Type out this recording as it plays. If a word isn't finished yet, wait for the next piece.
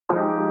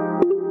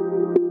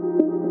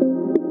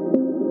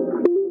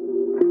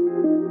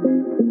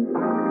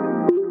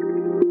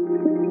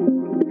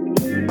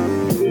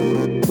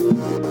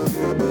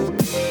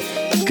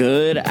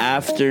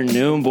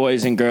afternoon,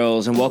 boys and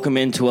girls, and welcome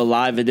into a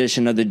live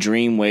edition of the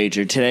Dream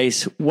Wager.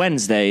 Today's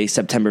Wednesday,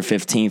 September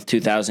 15th,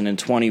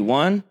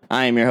 2021.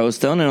 I am your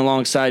host, Dylan, and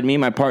alongside me,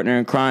 my partner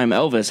in crime,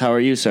 Elvis. How are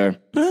you, sir?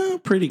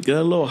 Pretty good.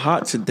 A little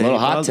hot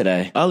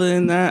today. Other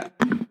than that,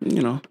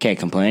 Can't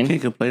complain.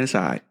 It's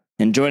all right.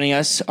 And joining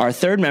us, our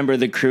third member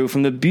of the crew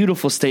from the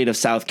beautiful state of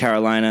South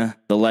Carolina,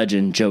 the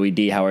legend, Joey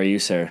D. How are you,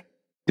 sir?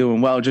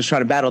 Doing well, just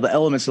trying to battle the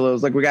elements a little.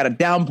 It's like we got a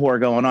downpour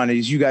going on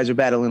as you guys are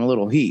battling a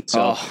little heat.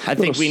 So I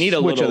think we need a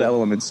little of the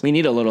elements. We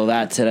need a little of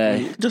that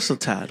today. Just a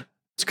tad.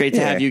 It's great to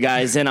have you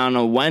guys in on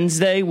a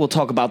Wednesday. We'll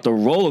talk about the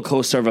roller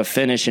coaster of a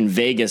finish in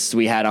Vegas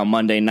we had on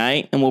Monday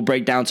night, and we'll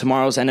break down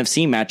tomorrow's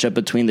NFC matchup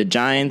between the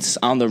Giants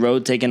on the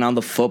road taking on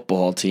the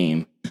football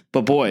team.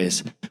 But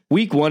boys,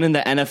 week 1 in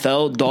the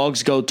NFL,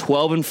 dogs go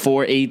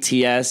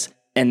 12-4 ATS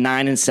and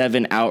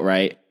 9-7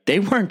 outright. They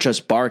weren't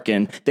just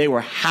barking, they were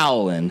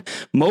howling.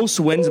 Most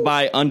wins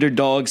by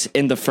underdogs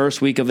in the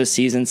first week of a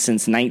season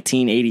since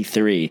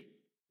 1983.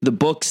 The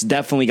books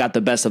definitely got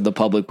the best of the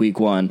public week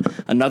 1.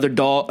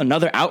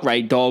 Another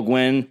outright dog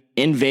win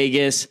in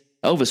Vegas.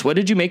 Elvis, what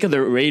did you make of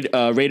the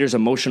Raiders'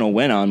 emotional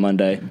win on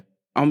Monday?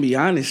 I'll be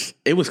honest,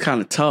 it was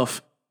kind of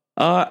tough.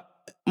 I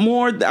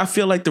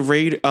feel like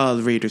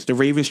the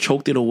Ravens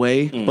choked it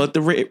away, but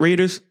the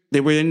Raiders, they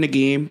were in the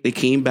game. They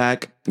came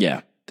back.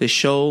 Yeah. They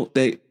showed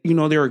that,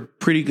 they're a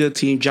pretty good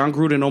team. John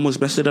Gruden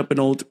almost messed it up in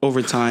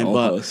overtime,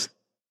 but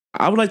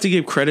I would like to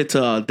give credit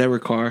to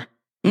Derek Carr.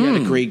 He had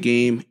a great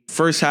game.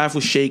 First half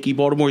was shaky.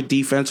 Baltimore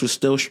defense was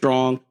still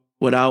strong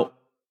without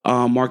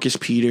Marcus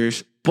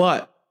Peters,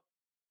 but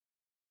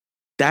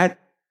that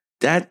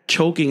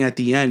choking at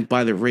the end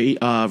by the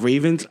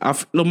Ravens,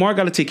 Lamar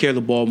got to take care of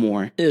the ball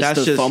more.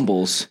 That's just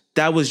fumbles.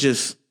 That was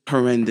just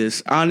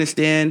horrendous. I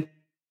understand.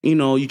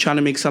 You're trying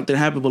to make something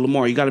happen, but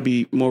Lamar, you got to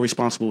be more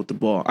responsible with the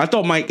ball. I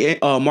thought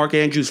Mark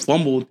Andrews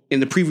fumbled in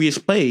the previous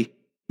play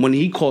when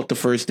he caught the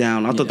first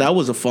down. I thought that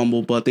was a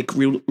fumble, but they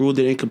ruled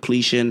it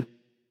incompletion.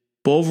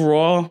 But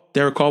overall,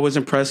 Derek Carr was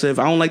impressive.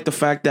 I don't like the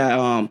fact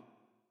that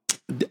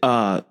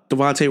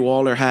Darren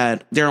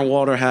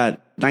Waller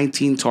had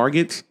 19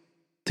 targets.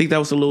 I think that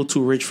was a little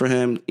too rich for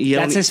him.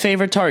 That's his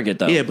favorite target,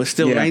 though. Yeah, but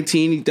still,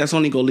 19, that's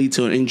only going to lead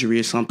to an injury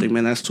or something,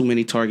 man. That's too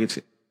many targets.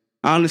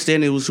 I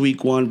understand it was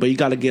week 1, but you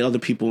got to get other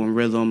people in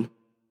rhythm.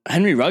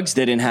 Henry Ruggs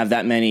didn't have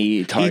that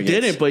many targets.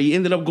 He didn't, but he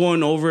ended up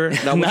going over.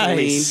 That was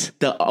nice.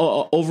 The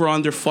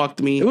over-under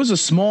fucked me. It was a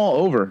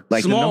small over.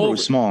 The number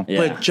was small.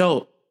 Yeah. But,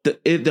 Joe,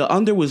 the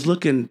under was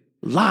looking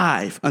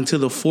live until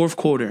the fourth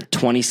quarter.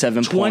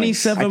 27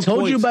 points. I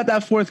told you about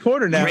that fourth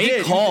quarter now.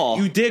 Great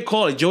call. You did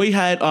call it. Joey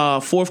had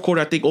fourth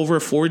quarter, I think, over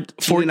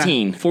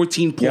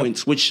 14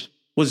 points, which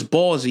was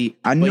ballsy.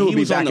 I knew it would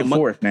be back and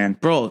forth, man.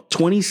 Bro,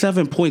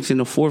 27 points in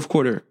the fourth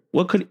quarter.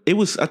 I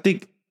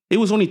think it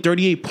was only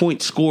 38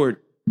 points scored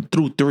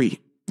through 3.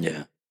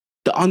 Yeah.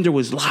 The under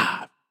was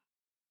live.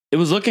 It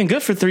was looking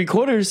good for 3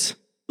 quarters.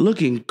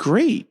 Looking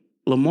great.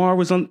 Lamar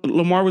was a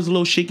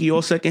little shaky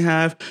all second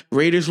half.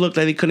 Raiders looked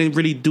like they couldn't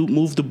really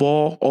move the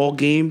ball all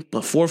game.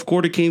 But fourth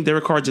quarter came,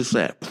 Derek Carr just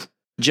said.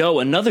 Joe,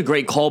 another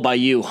great call by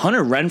you.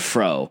 Hunter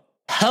Renfrow.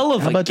 Hell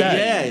of a game.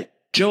 Yeah,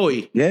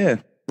 Joey. Yeah.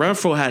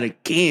 Renfrow had a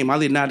game. I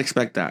did not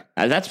expect that.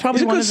 That's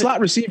probably he's a good slot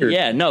receiver.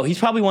 Yeah, no, he's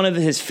probably one of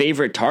his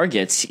favorite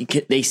targets.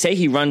 They say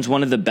he runs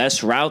one of the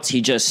best routes.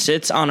 He just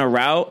sits on a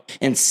route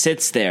and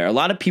sits there. A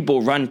lot of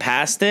people run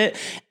past it,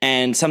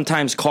 and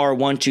sometimes Carr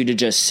wants you to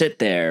just sit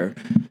there.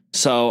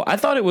 So I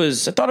thought it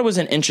was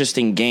an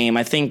interesting game.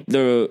 I think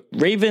the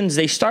Ravens,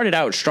 they started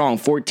out strong,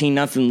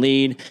 14-0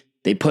 lead.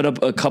 They put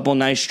up a couple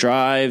nice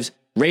drives.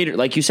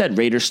 Like you said,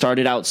 Raiders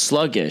started out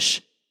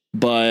sluggish,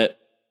 but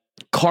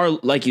Carr,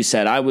 like you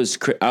said, I was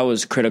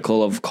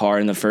critical of Carr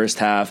in the first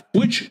half,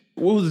 which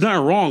was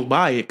not wrong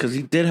by it because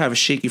he did have a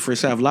shaky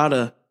first half, a lot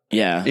of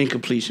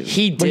incompletion.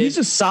 He did, but he's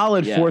a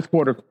solid fourth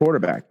quarter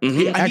quarterback. Mm-hmm.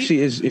 He actually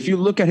is. If you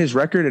look at his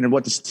record and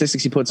what the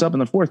statistics he puts up in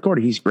the fourth quarter,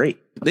 he's great.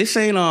 They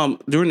saying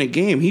during the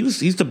game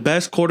he's the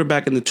best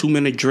quarterback in the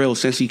 2-minute drill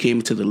since he came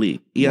into the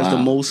league. He has the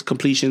most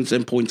completions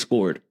and points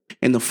scored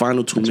in the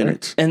final 2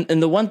 minutes. Right.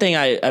 And the one thing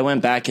I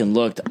went back and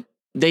looked.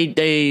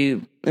 They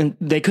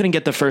couldn't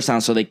get the first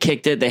down, so they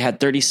kicked it. They had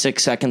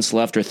 36 seconds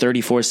left or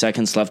 34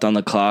 seconds left on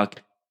the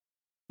clock.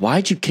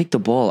 Why'd you kick the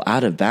ball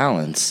out of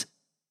balance?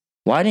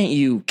 Why didn't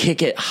you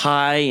kick it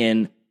high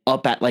and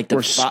up at like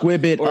the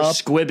squib it up?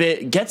 Squib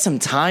it. Get some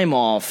time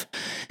off.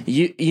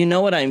 You know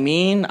what I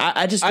mean?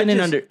 I just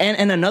didn't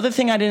and another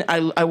thing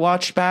I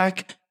watched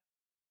back.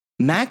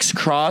 Max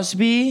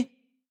Crosby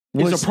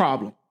was a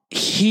problem.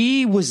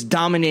 He was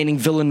dominating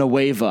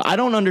Villanueva. I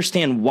don't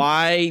understand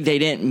why they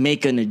didn't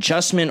make an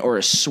adjustment or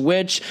a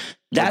switch.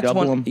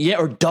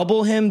 Or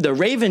double him. The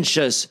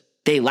Ravens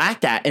they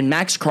lacked that, and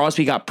Max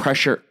Crosby got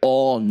pressure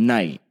all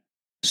night.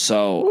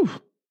 So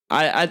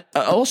I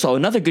also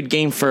another good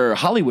game for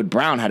Hollywood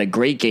Brown. Had a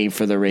great game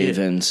for the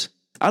Ravens.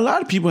 A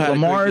lot of people had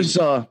Lamar's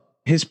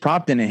his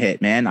prop didn't hit,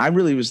 man. I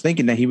really was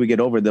thinking that he would get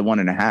over the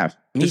 1.5.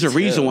 There's a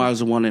reason why it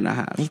was a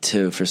 1.5. Me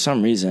too. For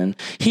some reason,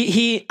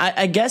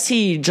 I guess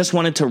he just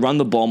wanted to run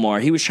the ball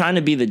more. He was trying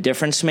to be the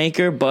difference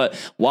maker, but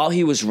while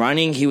he was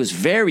running, he was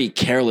very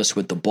careless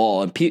with the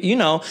ball. And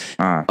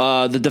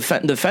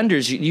the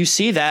defenders, you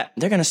see that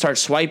they're going to start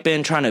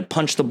swiping, trying to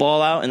punch the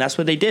ball out, and that's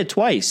what they did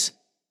twice.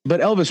 But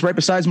Elvis, right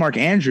besides Mark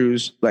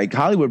Andrews, like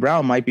Hollywood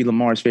Brown might be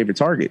Lamar's favorite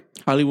target.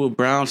 Hollywood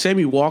Brown.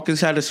 Sammy Watkins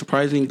had a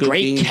surprisingly good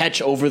game. Great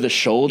catch over the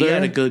shoulder. He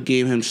had a good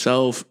game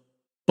himself.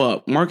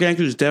 But Mark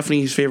Andrews is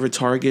definitely his favorite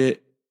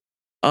target.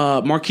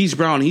 Marquise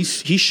Brown, he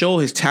showed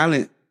his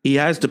talent. He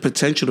has the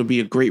potential to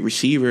be a great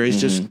receiver. It's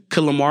just,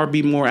 could Lamar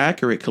be more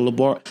accurate? Could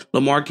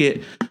Lamar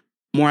get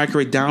more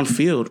accurate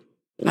downfield?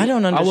 I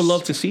don't understand. I would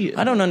love to see it.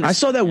 I don't understand. I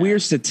saw that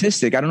weird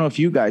statistic. I don't know if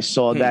you guys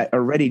saw that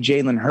already.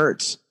 Jalen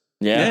Hurts.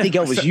 Yeah. I think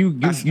Elvis,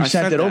 you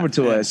sent it over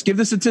to us. Give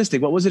the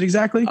statistic. What was it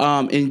exactly?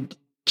 I think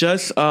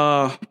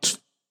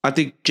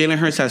Jalen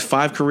Hurts has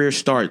 5 career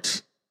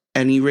starts,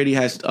 and he already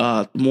has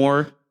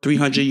more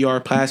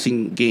 300-yard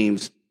passing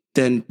games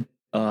than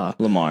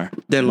Lamar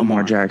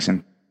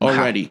Jackson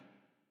already. Wow.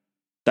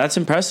 That's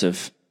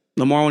impressive.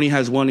 Lamar only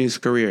has 1 in his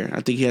career.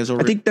 I think he has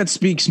over. I think that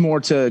speaks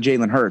more to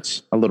Jalen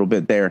Hurts a little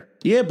bit there.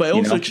 Yeah, but it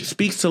also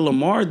speaks to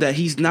Lamar that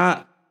he's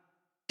not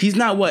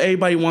what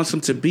everybody wants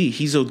him to be.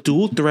 He's a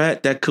dual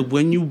threat that could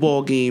win you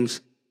ball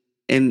games.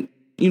 And,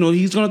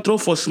 he's going to throw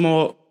for a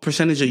small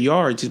percentage of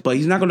yards, but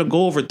he's not going to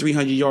go over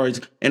 300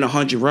 yards and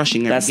 100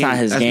 rushing every game.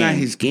 That's not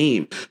his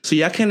game. So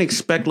I can't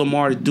expect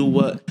Lamar to do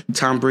what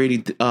Tom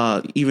Brady,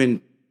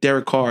 even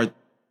Derek Carr,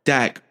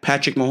 Dak,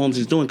 Patrick Mahomes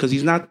is doing, because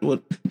he's not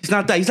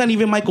that. He's not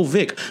even Michael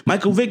Vick.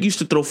 Michael Vick used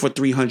to throw for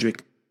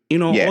 300,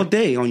 all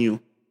day on you.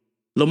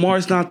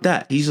 Lamar's not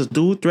that. He's a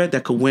dual threat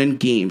that could win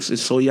games. And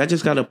so I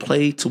just got to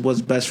play to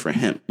what's best for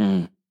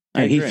him.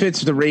 He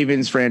fits the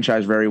Ravens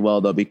franchise very well,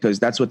 though, because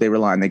that's what they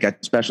rely on. They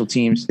got special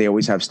teams. They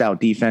always have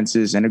stout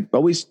defenses, and it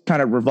always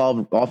kind of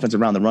revolve offense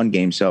around the run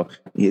game. So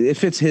it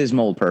fits his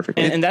mold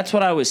perfectly. And that's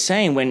what I was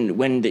saying.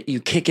 When you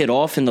kick it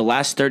off in the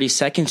last 30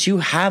 seconds, you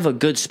have a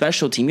good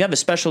special team. You have a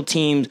special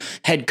team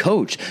head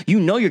coach.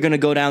 You're going to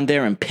go down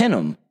there and pin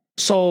them.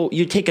 So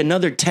you take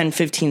another 10,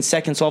 15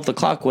 seconds off the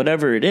clock,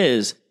 whatever it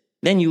is.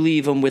 Then you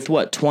leave them with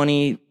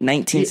 20,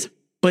 19. Yeah,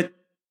 but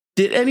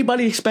did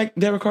anybody expect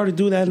Derek Carr to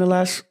do that in the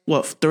last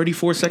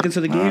 34 seconds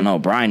of the game? I don't know.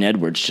 Brian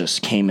Edwards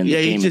just came in the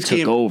game and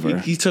took over.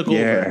 He took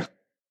over.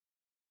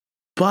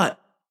 But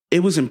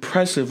it was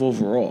impressive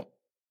overall.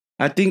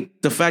 I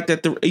think the fact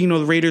that the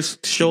Raiders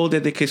showed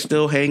that they could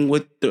still hang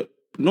with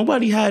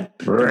nobody had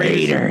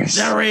Raiders.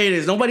 The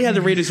Raiders. Nobody had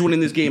the Raiders winning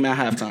this game at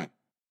halftime.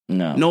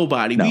 No.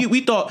 Nobody. No.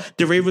 We thought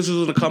the Ravens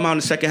was going to come out in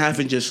the second half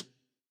and just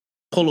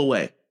pull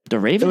away. The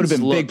Ravens would have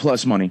been big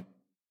plus money.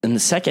 In the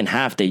second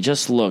half, they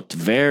just looked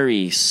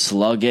very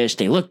sluggish.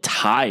 They looked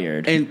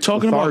tired. And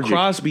talking about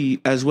Crosby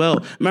as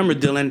well. Remember,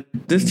 Dylan,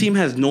 this team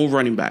has no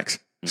running backs.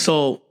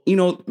 So,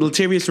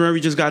 Latavius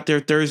Murray just got there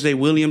Thursday.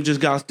 Williams just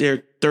got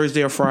there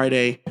Thursday or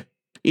Friday.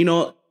 They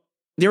were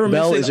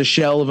Bell missing. Is a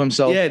shell of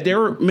himself. Yeah, they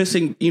were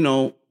missing,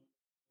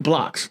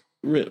 blocks.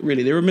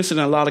 Really, they were missing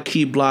a lot of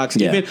key blocks.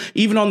 Yeah.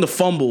 Even on the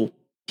fumble,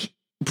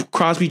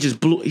 Crosby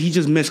he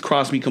just missed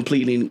Crosby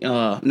completely.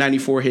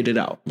 94 hit it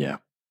out. Yeah.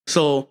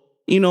 So,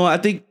 I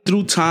think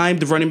through time,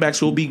 the running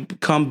backs will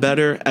become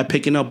better at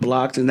picking up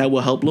blocks, and that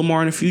will help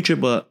Lamar in the future.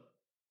 But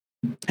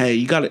hey,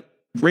 you got it.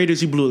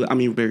 Ravens, you blew that.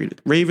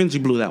 Ravens,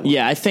 you blew that one.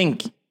 Yeah, I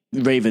think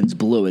Ravens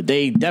blew it.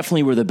 They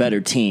definitely were the better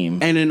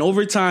team. And in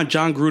overtime,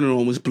 John Gruden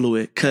almost blew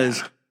it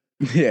because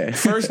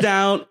first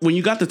down, when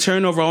you got the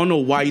turnover, I don't know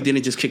why you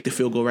didn't just kick the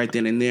field goal right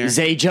then and there.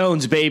 Zay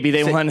Jones, baby.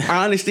 They won.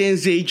 I understand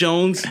Zay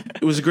Jones.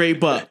 It was great,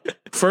 but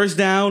first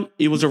down,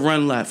 it was a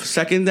run left.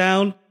 Second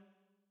down,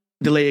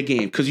 delay a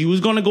game because you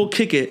was going to go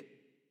kick it.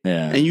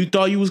 Yeah. And you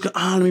thought you was going,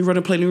 let me run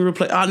a play.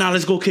 Now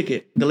let's go kick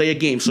it. Delay a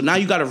game. So now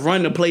you got to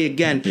run the play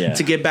again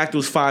to get back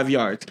those 5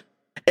 yards.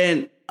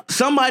 And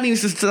somebody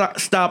needs to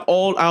stop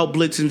all out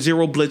blitzing,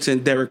 zero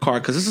blitzing Derek Carr,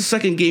 because it's the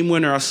second game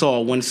winner I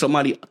saw when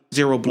somebody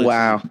zero blitzing.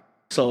 Wow.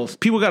 So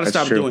people got to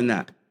stop doing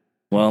that.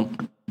 Well,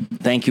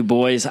 thank you,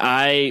 boys.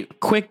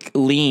 Quick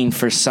lean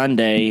for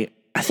Sunday.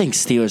 I think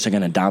Steelers are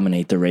going to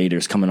dominate the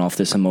Raiders coming off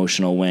this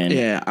emotional win.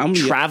 Yeah.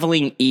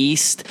 Traveling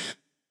east.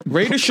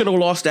 Raiders should have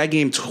lost that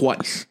game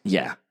twice.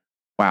 Yeah.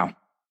 Wow.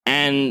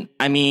 And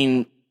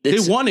they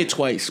won it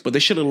twice, but they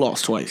should have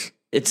lost twice.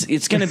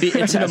 It's going to be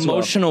an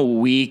emotional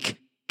week.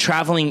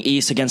 Traveling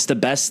east against the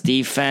best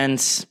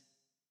defense.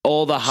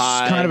 All the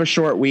high. It's kind of a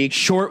short week.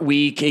 Short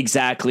week,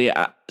 exactly.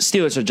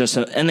 Steelers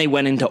are and they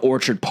went into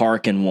Orchard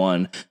Park and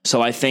won.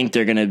 So I think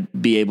they're going to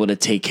be able to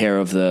take care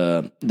of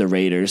the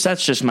Raiders.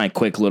 That's just my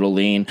quick little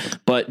lean.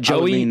 But Joey,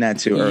 I would lean that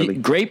too early.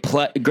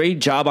 Great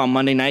job on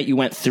Monday night. You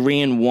went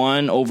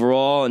 3-1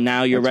 overall, and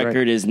now your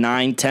record is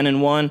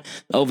 9-10-1.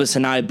 Elvis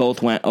and I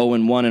both went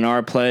 0-1 in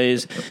our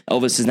plays.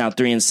 Elvis is now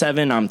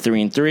 3-7. I'm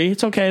 3-3.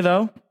 It's okay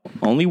though.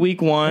 Only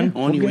week one.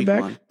 Only week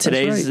one.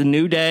 Today's a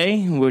new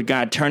day. We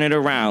got to turn it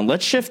around.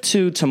 Let's shift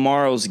to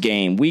tomorrow's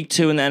game. Week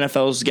 2 in the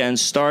NFL is getting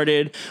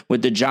started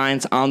with the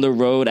Giants on the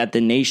road at the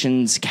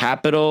nation's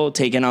capital,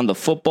 taking on the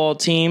football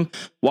team.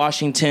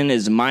 Washington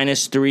is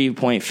minus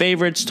 3-point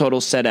favorites. Total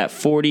set at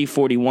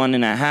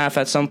 41.5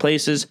 at some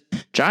places.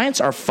 Giants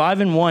are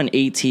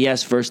 5-1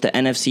 ATS versus the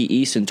NFC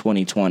East in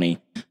 2020.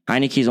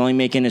 Heineke's only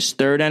making his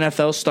 3rd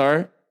NFL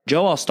start.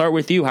 Joe, I'll start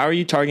with you. How are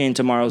you targeting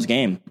tomorrow's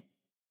game?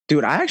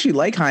 Dude, I actually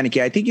like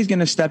Heinicke. I think he's going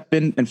to step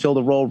in and fill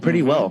the role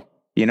pretty well.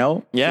 You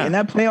know, in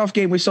that playoff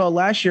game we saw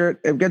last year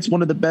against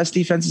one of the best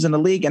defenses in the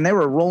league, and they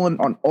were rolling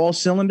on all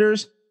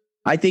cylinders.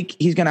 I think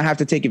he's going to have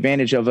to take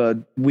advantage of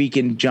a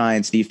weakened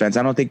Giants defense.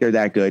 I don't think they're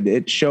that good.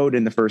 It showed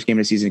in the first game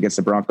of the season against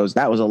the Broncos.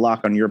 That was a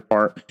lock on your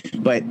part.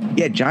 But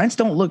yeah, Giants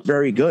don't look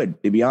very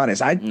good, to be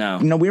honest.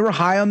 We were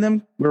high on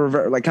them. We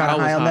were kind of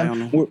high on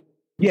them.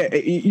 Yeah,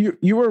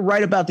 you were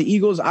right about the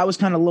Eagles. I was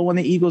kind of low on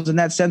the Eagles in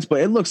that sense,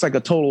 but it looks like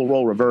a total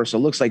role reversal.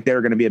 It looks like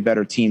they're going to be a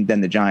better team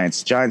than the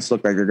Giants. Giants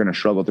look like they're going to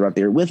struggle throughout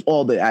the year with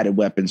all the added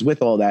weapons,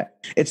 with all that.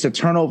 It's the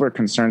turnover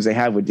concerns they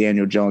have with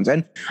Daniel Jones.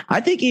 And I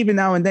think even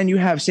now and then you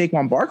have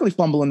Saquon Barkley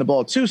fumbling the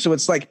ball too. So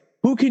it's like,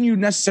 who can you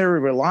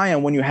necessarily rely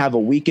on when you have a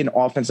weakened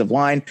offensive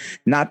line,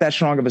 not that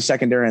strong of a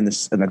secondary on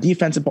the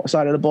defensive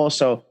side of the ball?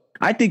 So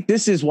I think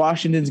this is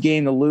Washington's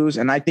game to lose.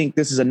 And I think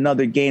this is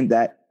another game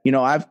that,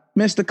 I've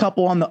missed a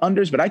couple on the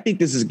unders, but I think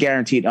this is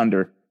guaranteed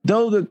under.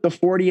 Though the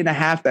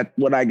 40.5, that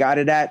what I got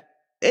it at,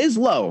 is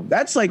low.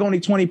 That's like only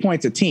 20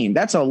 points a team.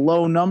 That's a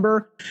low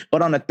number.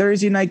 But on a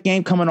Thursday night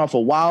game, coming off a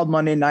wild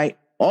Monday night,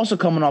 also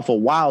coming off a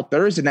wild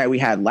Thursday night we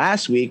had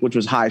last week, which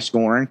was high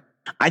scoring,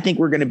 I think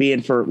we're going to be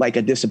in for like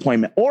a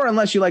disappointment. Or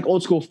unless you like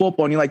old school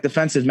football and you like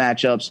defensive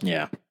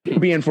matchups, you'll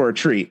be in for a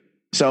treat.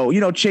 So,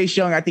 Chase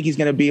Young, I think he's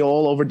going to be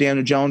all over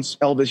Daniel Jones.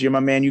 Elvis, you're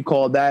my man. You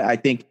called that. I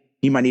think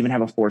he might even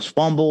have a forced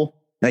fumble.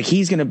 Like,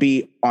 he's going to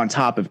be on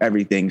top of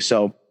everything.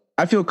 So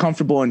I feel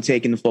comfortable in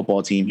taking the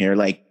football team here.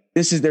 Like,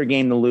 this is their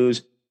game to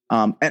lose.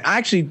 And I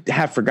actually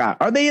have forgot.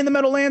 Are they in the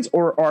Meadowlands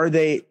or are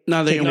they?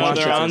 No,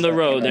 they're on the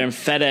road. They're in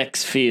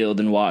FedEx Field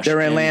in Washington.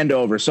 They're in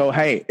Landover. So,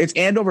 hey, it's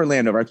Andover or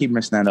Landover. I keep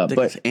messing that up.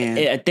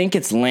 I think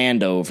it's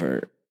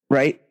Landover.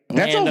 Right?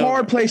 That's a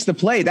hard place to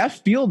play. That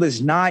field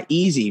is not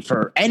easy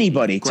for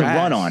anybody to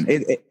run on.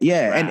 And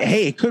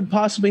hey, it could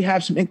possibly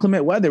have some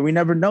inclement weather. We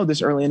never know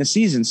this early in the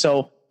season.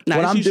 So,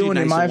 what I'm doing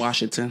in my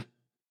Washington.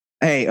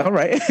 Hey, all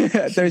right.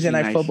 Thursday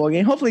night football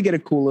game. Hopefully get a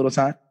cool little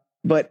time.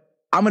 But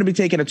I'm going to be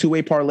taking a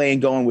 2-way parlay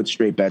and going with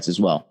straight bets as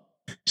well.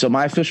 So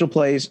my official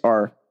plays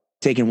are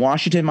taking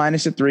Washington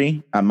minus a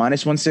 3,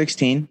 minus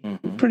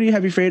 116. Pretty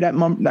heavy fade. That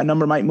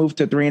number might move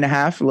to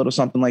 3.5, a little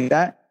something like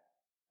that,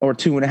 or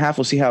 2.5.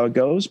 We'll see how it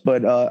goes.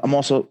 But I'm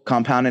also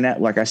compounding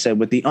that, like I said,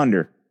 with the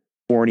under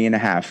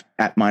 40.5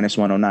 at minus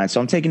 109.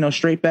 So I'm taking those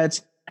straight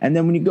bets. And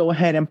then when you go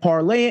ahead and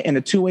parlay it in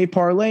a 2-way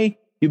parlay,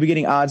 you'll be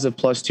getting odds of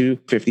plus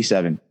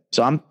 257.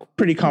 So I'm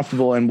pretty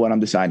comfortable in what I'm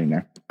deciding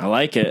there. I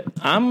like it.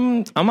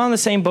 I'm on the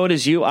same boat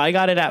as you. I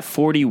got it at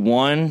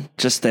 41,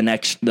 just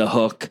the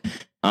hook.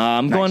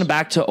 I'm going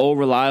back to old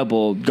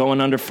reliable,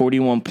 going under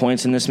 41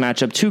 points in this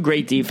matchup. Two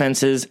great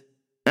defenses.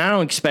 I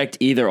don't expect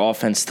either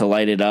offense to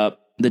light it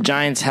up. The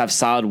Giants have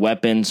solid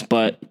weapons,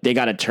 but they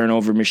got a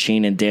turnover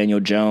machine in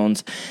Daniel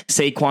Jones.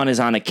 Saquon is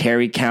on a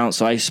carry count,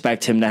 so I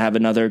expect him to have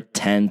another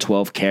 10,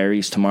 12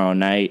 carries tomorrow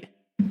night.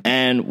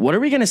 And what are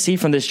we going to see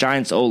from this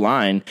Giants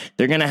O-line?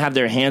 They're going to have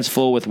their hands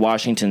full with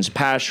Washington's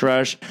pass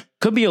rush.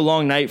 Could be a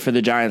long night for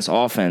the Giants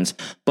offense.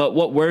 But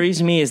what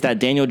worries me is that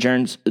Daniel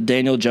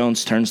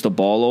Jones turns the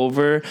ball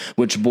over,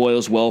 which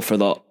boils well for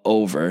the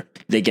over.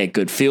 They get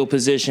good field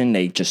position.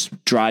 They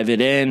just drive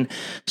it in.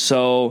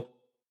 So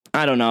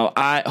I don't know.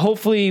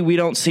 Hopefully we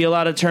don't see a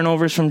lot of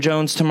turnovers from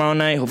Jones tomorrow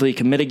night. Hopefully he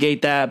can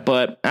mitigate that.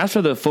 But as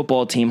for the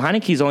football team,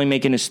 Heineke's only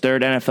making his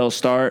 3rd NFL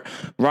start.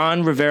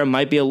 Ron Rivera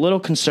might be a little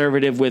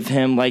conservative with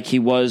him like he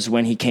was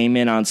when he came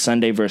in on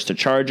Sunday versus the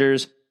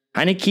Chargers.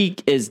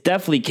 Heinicke is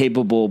definitely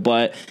capable,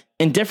 but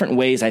in different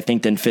ways, I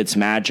think, than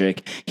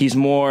Fitzmagic. He's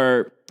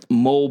more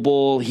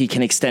mobile. He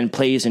can extend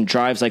plays and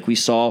drives like we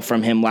saw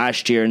from him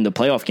last year in the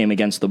playoff game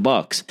against the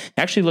Bucs.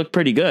 Actually looked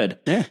pretty good.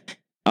 Yeah.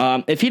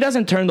 If he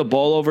doesn't turn the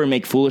ball over and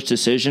make foolish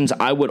decisions,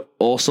 I would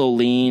also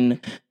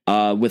lean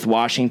with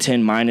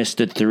Washington minus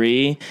the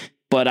 3.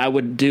 But I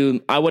wouldn't do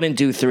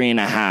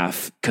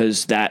 3.5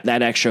 because that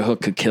extra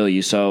hook could kill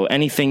you. So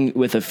anything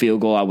with a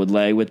field goal, I would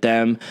lay with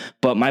them.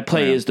 But my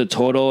play is the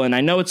total, and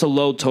I know it's a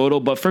low total,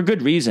 but for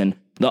good reason.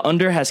 The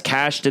under has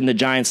cashed in the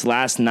Giants'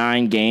 last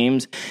 9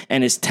 games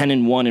and is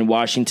 10-1 in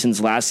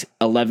Washington's last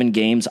 11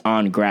 games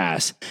on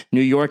grass. New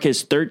York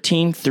is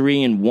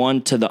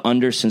 13-3-1 to the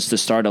under since the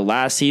start of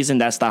last season.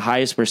 That's the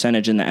highest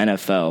percentage in the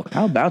NFL.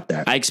 How about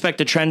that? I expect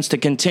the trends to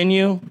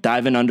continue.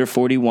 Diving under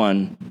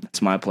 41.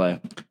 That's my play.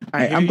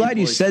 I'm glad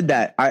you said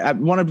that. I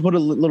wanted to put a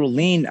little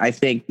lean. I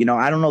think,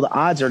 I don't know the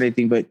odds or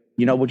anything, but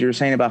what you were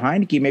saying about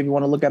Heinicke, maybe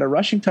want to look at a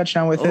rushing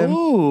touchdown with him.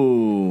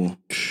 Ooh.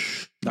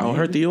 That'll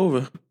hurt the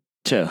over.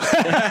 Chill. My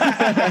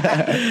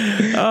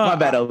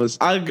bad, Elvis.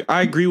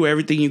 I agree with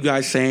everything you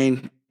guys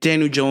saying.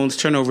 Daniel Jones,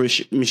 turnover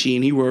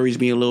machine. He worries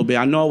me a little bit.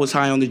 I know I was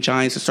high on the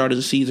Giants at the start of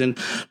the season,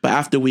 but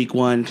after week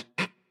 1,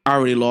 I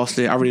already lost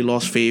it. I already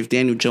lost faith.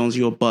 Daniel Jones,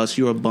 you're a bust.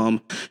 You're a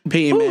bum.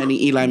 Peyton Manning,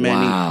 Eli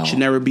Manning should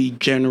never be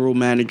general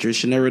managers,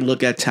 should never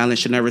look at talent,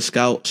 should never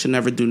scout, should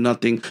never do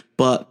nothing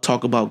but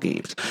talk about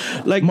games.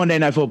 Like Monday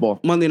Night Football.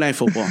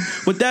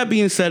 With that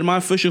being said, my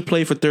official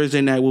play for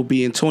Thursday night will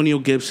be Antonio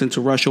Gibson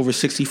to rush over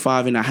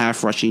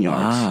 65.5 rushing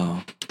yards.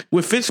 Wow.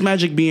 With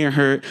Fitzmagic being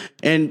hurt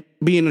and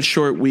being a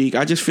short week,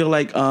 I just feel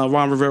like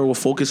Ron Rivera will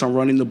focus on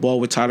running the ball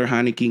with Tyler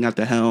Heinicke at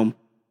the helm.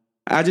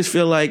 I just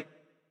feel like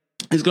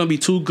it's going to be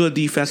 2 good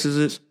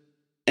defenses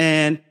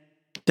and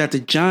that the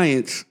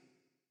Giants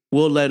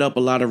will let up a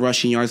lot of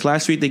rushing yards.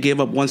 Last week, they gave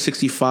up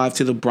 165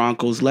 to the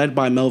Broncos, led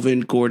by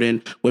Melvin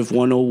Gordon with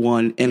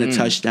 101 and a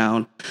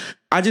touchdown.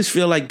 I just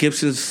feel like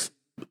Gibson's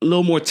a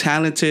little more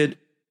talented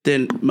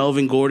than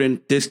Melvin Gordon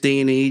this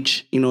day and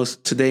age. You know,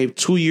 today,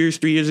 2 years,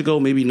 3 years ago,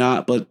 maybe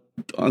not, but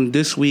on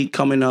this week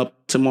coming up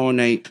tomorrow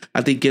night,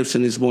 I think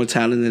Gibson is more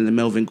talented than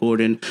Melvin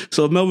Gordon.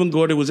 So if Melvin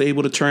Gordon was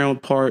able to turn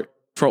apart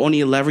for only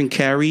 11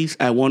 carries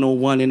at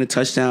 101 and a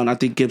touchdown, I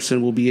think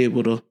Gibson will be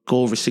able to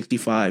go over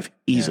 65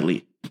 easily.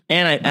 Yeah.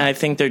 And I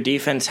think their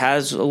defense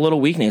has a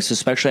little weakness,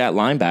 especially at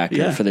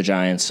linebacker for the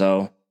Giants.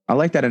 So I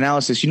like that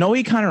analysis. You know what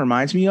he kind of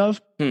reminds me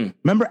of?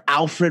 Remember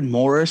Alfred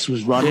Morris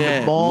was running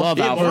the ball?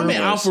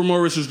 Alfred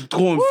Morris was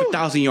going for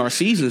 1,000-yard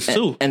seasons,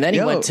 too. And then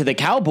he went to the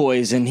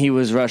Cowboys, and he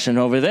was rushing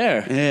over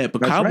there. Yeah, but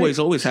that's Cowboys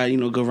always had,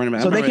 good running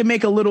back. So they can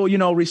make a little,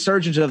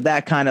 resurgence of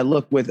that kind of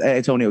look with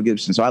Antonio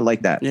Gibson. So I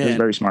like that. Yeah. It was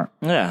very smart.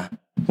 Yeah.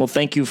 Well,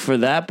 thank you for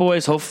that,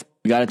 boys.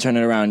 We got to turn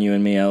it around, you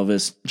and me,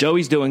 Elvis.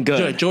 Joey's doing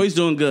good. Joey's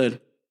doing good.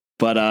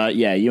 But,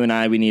 you and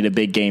I, we need a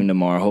big game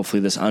tomorrow.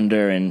 Hopefully this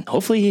under, and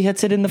hopefully he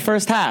hits it in the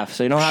first half,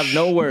 so you don't have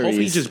no worries.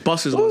 Hopefully he just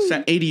busts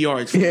on 80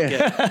 yards.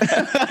 Yeah.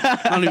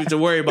 I don't even have to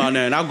worry about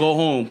that. I'll go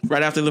home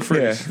right after the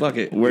first. Yeah. Fuck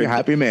it. We're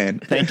happy, man.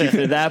 Thank you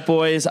for that,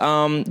 boys.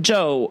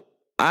 Joe,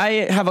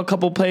 I have a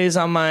couple plays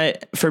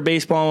for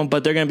baseball,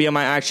 but they're going to be on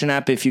my action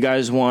app if you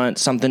guys want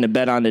something to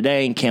bet on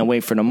today and can't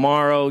wait for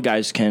tomorrow. You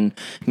guys can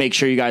make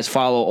sure you guys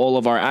follow all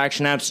of our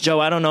action apps.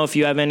 Joe, I don't know if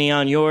you have any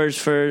on yours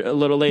for a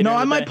little later. No,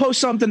 I might post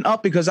something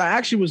up because I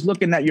actually was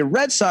looking at your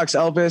Red Sox,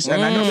 Elvis,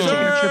 and I know they're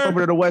taking a trip over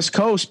to the West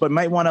Coast, but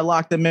might want to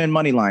lock them in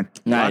money line.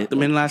 Locked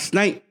them in last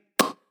night.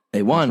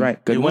 They won. That's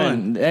right. Good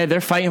win. They're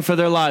fighting for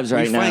their lives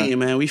right now. We fighting,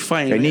 man. We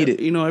fighting. They need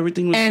it.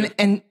 Everything was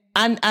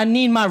and I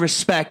need my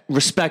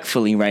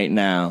respectfully right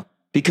now,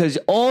 because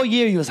all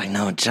year you was like,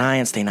 no,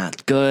 Giants, they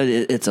not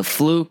good. It's a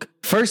fluke.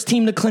 First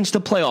team to clinch the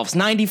playoffs,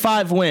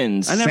 95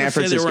 wins. I never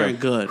said they weren't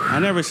good.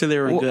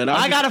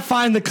 I gotta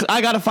find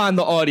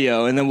the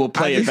audio and then we'll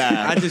play it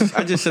back.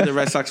 I just said the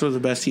Red Sox was the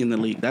best team in the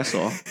league. That's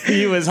all.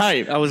 He was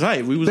hype. I was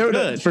hype. We was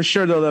good for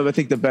sure. Though, I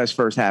think the best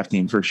first half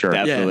team for sure.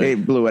 Definitely. They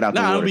blew it out.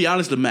 I'll be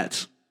honest. The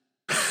Mets.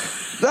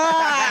 He's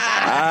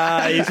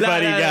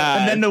funny guy.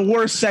 And then the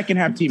worst second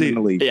half team in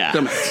the league. Yeah,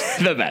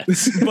 the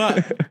Mets.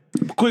 But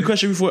quick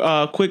question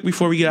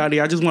before we get out of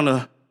here. I just want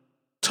to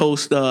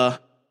toast the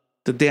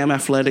damn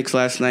Athletics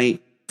last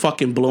night.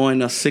 Fucking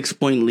blowing a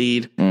 6-point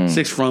lead,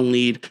 6-run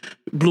lead.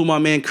 Blew my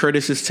man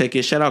Curtis's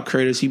ticket. Shout out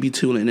Curtis. He be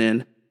tuning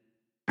in.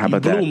 How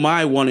about that? Blew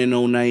my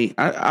 1-0 night.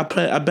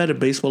 I bet a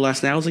baseball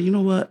last night. I was like, you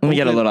know what? Let me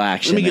get a little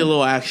action. Let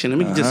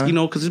me just,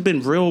 because it's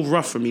been real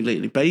rough for me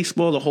lately.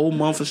 Baseball, the whole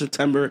month of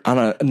September. On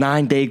a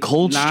 9-day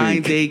cold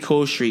streak. 9-day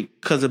cold streak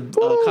because of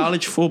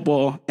college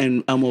football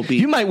and MLB.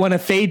 You might want to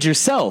fade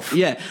yourself.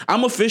 Yeah,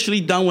 I'm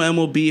officially done with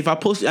MLB. If I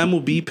post an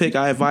MLB pick,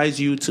 I advise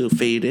you to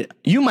fade it.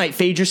 You might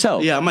fade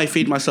yourself. Yeah, I might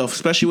fade myself,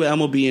 especially with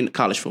MLB and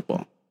college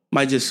football.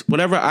 Might just,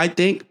 whatever I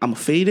think, I'm going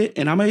to fade it,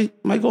 and I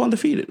might go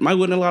undefeated. Might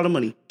win a lot of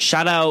money.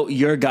 Shout out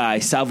your guy,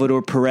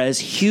 Salvador Perez.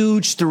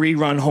 Huge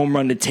 3-run home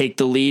run to take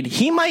the lead.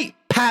 He might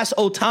pass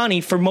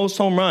Ohtani for most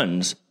home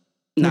runs.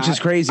 Which is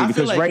crazy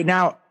because right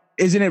now,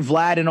 isn't it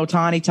Vlad and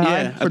Ohtani tied?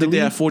 Yeah, I think they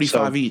have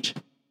 45 each.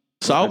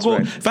 So I'll go,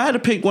 if I had to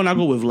pick one, I'll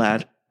go with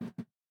Vlad.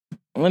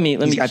 Let me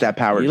got that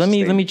power. Let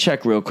me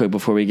check real quick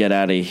before we get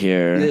out of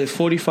here. It's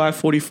 45,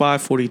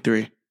 45,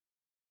 43.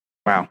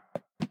 Wow.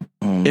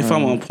 If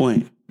I'm on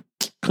point.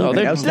 Oh,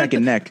 that was neck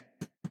and neck.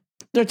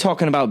 They're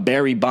talking about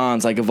Barry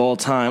Bonds like of all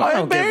time. I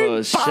don't give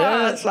a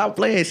shit. Stop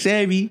playing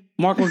Sammy.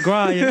 Mark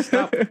McGrath.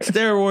 Stop.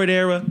 Steroid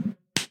era.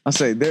 I'll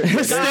say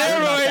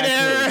steroid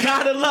era.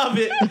 Gotta love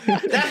it.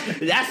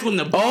 That's when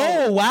the ball.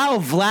 Oh wow,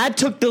 Vlad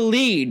took the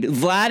lead.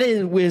 Vlad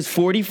is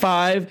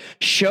 45.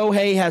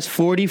 Shohei has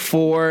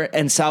 44,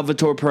 and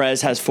Salvatore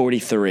Perez has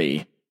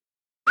 43.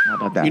 How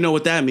about that? You know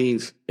what that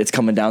means? It's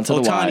coming down to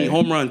the wire. Ohtani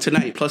home run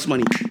tonight plus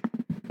money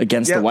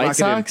against the White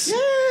Sox. Yeah,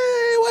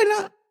 why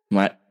not?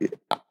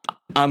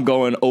 I'm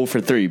going 0 for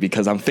 3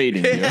 because I'm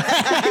fading you.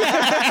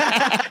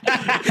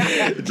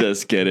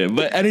 Just kidding.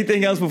 But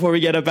anything else before we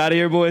get up out of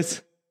here,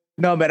 boys?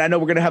 No, man, I know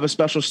we're going to have a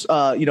special,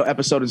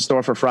 episode in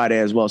store for Friday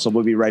as well. So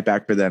we'll be right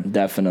back for them.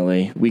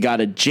 Definitely. We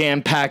got a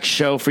jam-packed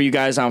show for you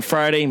guys on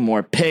Friday.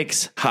 More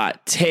picks,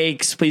 hot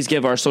takes. Please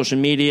give our social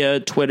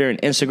media, Twitter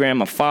and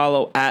Instagram a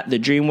follow at The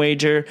Dream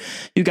Wager.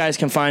 You guys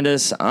can find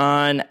us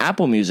on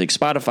Apple Music,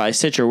 Spotify,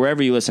 Stitcher,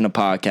 wherever you listen to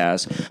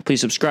podcasts.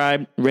 Please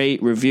subscribe,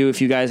 rate, review if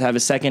you guys have a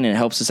second. It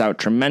helps us out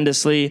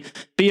tremendously.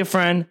 Be a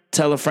friend,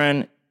 tell a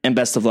friend, and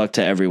best of luck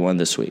to everyone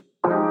this week.